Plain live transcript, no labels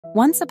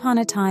Once upon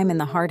a time in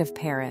the heart of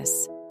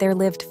Paris, there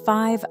lived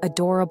 5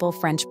 adorable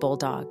French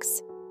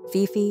bulldogs: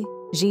 Fifi,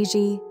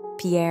 Gigi,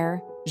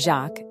 Pierre,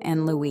 Jacques,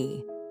 and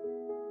Louis.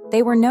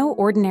 They were no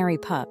ordinary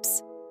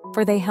pups,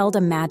 for they held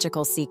a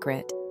magical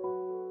secret.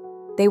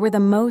 They were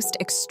the most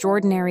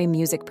extraordinary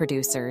music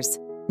producers,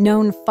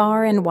 known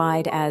far and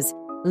wide as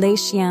Les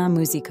Chiens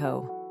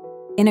Musicaux.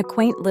 In a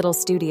quaint little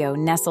studio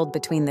nestled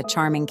between the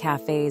charming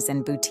cafes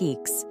and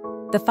boutiques,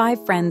 the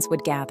 5 friends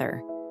would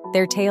gather,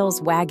 their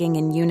tails wagging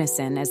in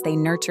unison as they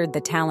nurtured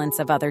the talents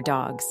of other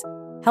dogs,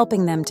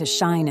 helping them to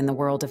shine in the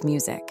world of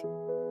music.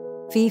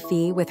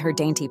 Fifi, with her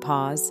dainty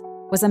paws,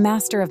 was a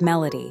master of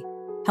melody,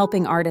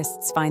 helping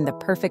artists find the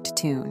perfect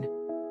tune.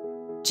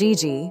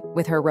 Gigi,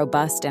 with her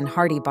robust and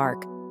hearty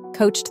bark,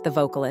 coached the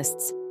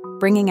vocalists,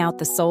 bringing out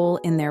the soul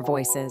in their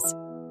voices.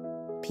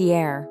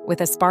 Pierre,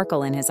 with a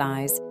sparkle in his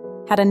eyes,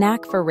 had a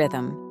knack for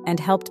rhythm and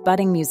helped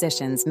budding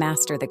musicians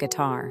master the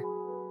guitar.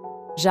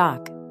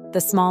 Jacques, the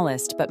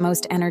smallest but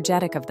most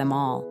energetic of them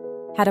all,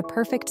 had a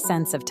perfect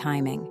sense of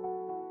timing,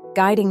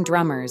 guiding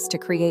drummers to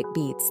create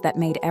beats that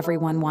made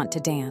everyone want to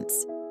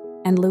dance.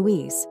 And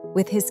Louis,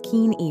 with his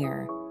keen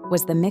ear,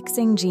 was the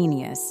mixing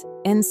genius,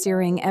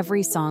 ensuring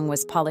every song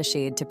was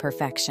polished to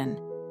perfection.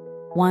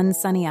 One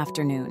sunny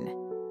afternoon,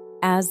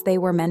 as they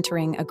were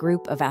mentoring a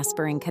group of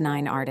aspiring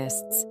canine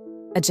artists,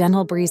 a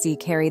gentle breeze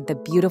carried the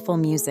beautiful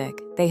music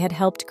they had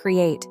helped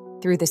create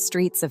through the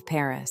streets of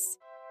Paris.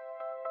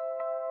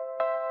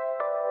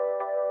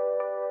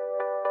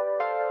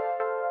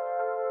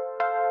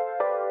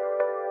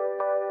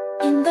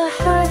 In the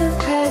heart of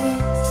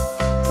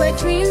Paris, where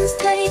dreams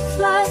take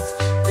flight,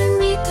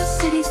 beneath the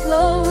city's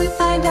glow we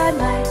find our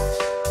light.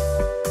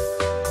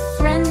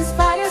 Friends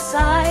by your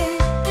side,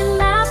 in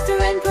laughter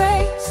and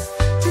grace,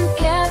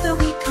 together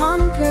we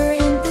conquer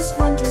in this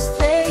wondrous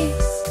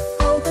place.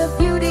 Oh, the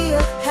beauty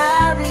of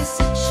Paris,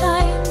 it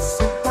shines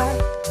so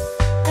bright,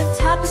 a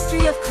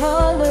tapestry of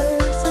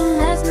colors, a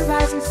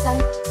mesmerizing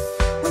sight.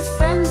 With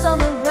friends all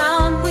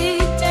around, we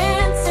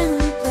dance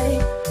and we play.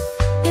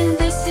 In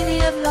this city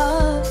of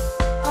love,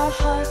 our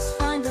hearts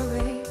find a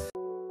ray.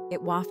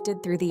 It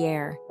wafted through the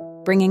air,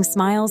 bringing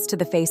smiles to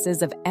the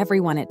faces of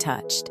everyone it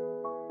touched.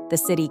 The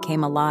city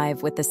came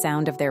alive with the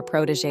sound of their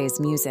protégés'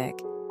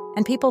 music,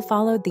 and people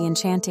followed the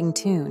enchanting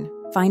tune,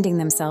 finding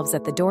themselves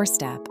at the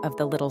doorstep of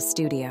the little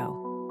studio.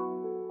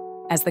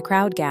 As the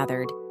crowd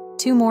gathered,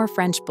 2 more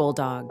French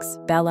bulldogs,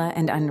 Bella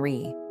and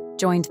Henri,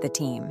 joined the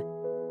team,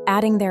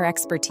 adding their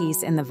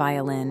expertise in the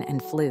violin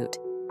and flute,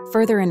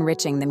 further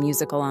enriching the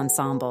musical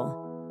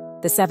ensemble.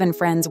 The 7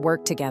 friends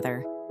worked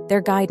together,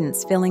 their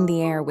guidance filling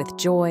the air with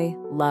joy,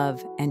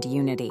 love, and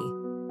unity.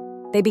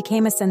 They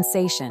became a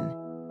sensation.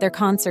 Their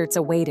concerts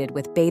awaited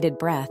with bated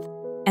breath,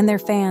 and their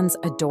fans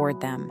adored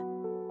them.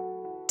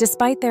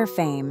 Despite their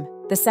fame,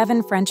 the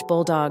 7 French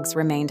bulldogs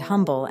remained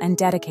humble and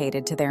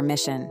dedicated to their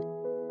mission.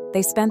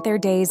 They spent their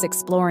days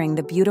exploring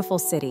the beautiful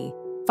city,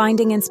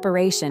 finding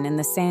inspiration in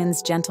the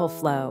Seine's gentle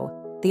flow,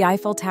 the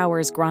Eiffel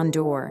Tower's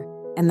grandeur,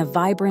 and the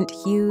vibrant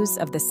hues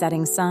of the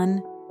setting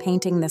sun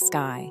painting the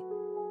sky.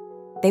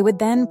 They would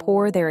then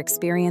pour their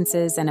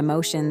experiences and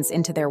emotions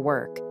into their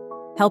work,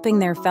 helping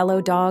their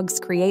fellow dogs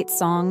create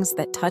songs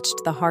that touched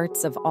the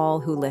hearts of all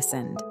who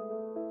listened.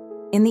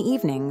 In the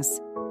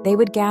evenings, they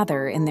would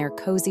gather in their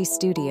cozy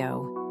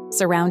studio,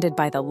 surrounded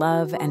by the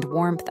love and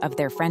warmth of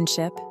their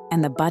friendship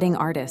and the budding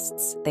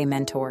artists they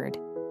mentored.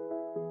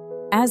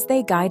 As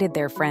they guided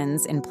their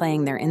friends in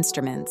playing their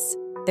instruments,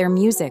 their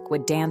music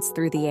would dance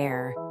through the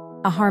air,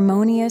 a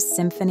harmonious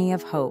symphony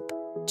of hope,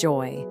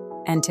 joy,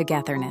 and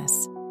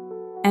togetherness.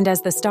 And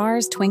as the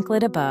stars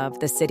twinkled above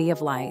the city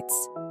of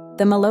lights,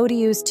 the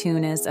melodious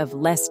tunes of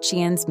Les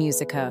Chiens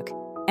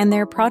Musicaux and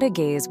their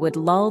protégés would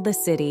lull the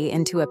city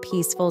into a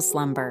peaceful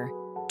slumber,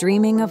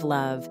 dreaming of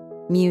love,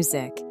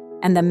 music,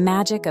 and the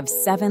magic of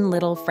 7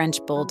 little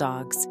French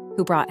bulldogs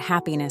who brought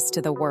happiness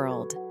to the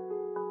world.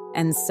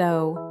 And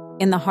so,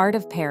 in the heart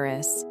of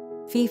Paris,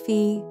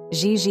 Fifi,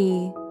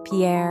 Gigi,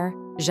 Pierre,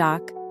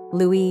 Jacques,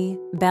 Louis,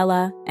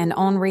 Bella, and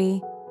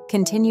Henri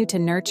continue to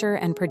nurture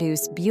and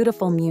produce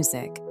beautiful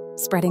music,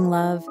 spreading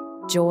love,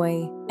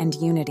 joy, and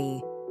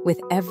unity with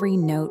every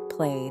note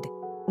played,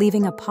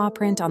 leaving a paw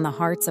print on the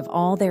hearts of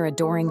all their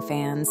adoring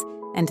fans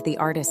and the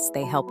artists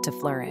they helped to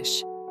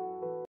flourish.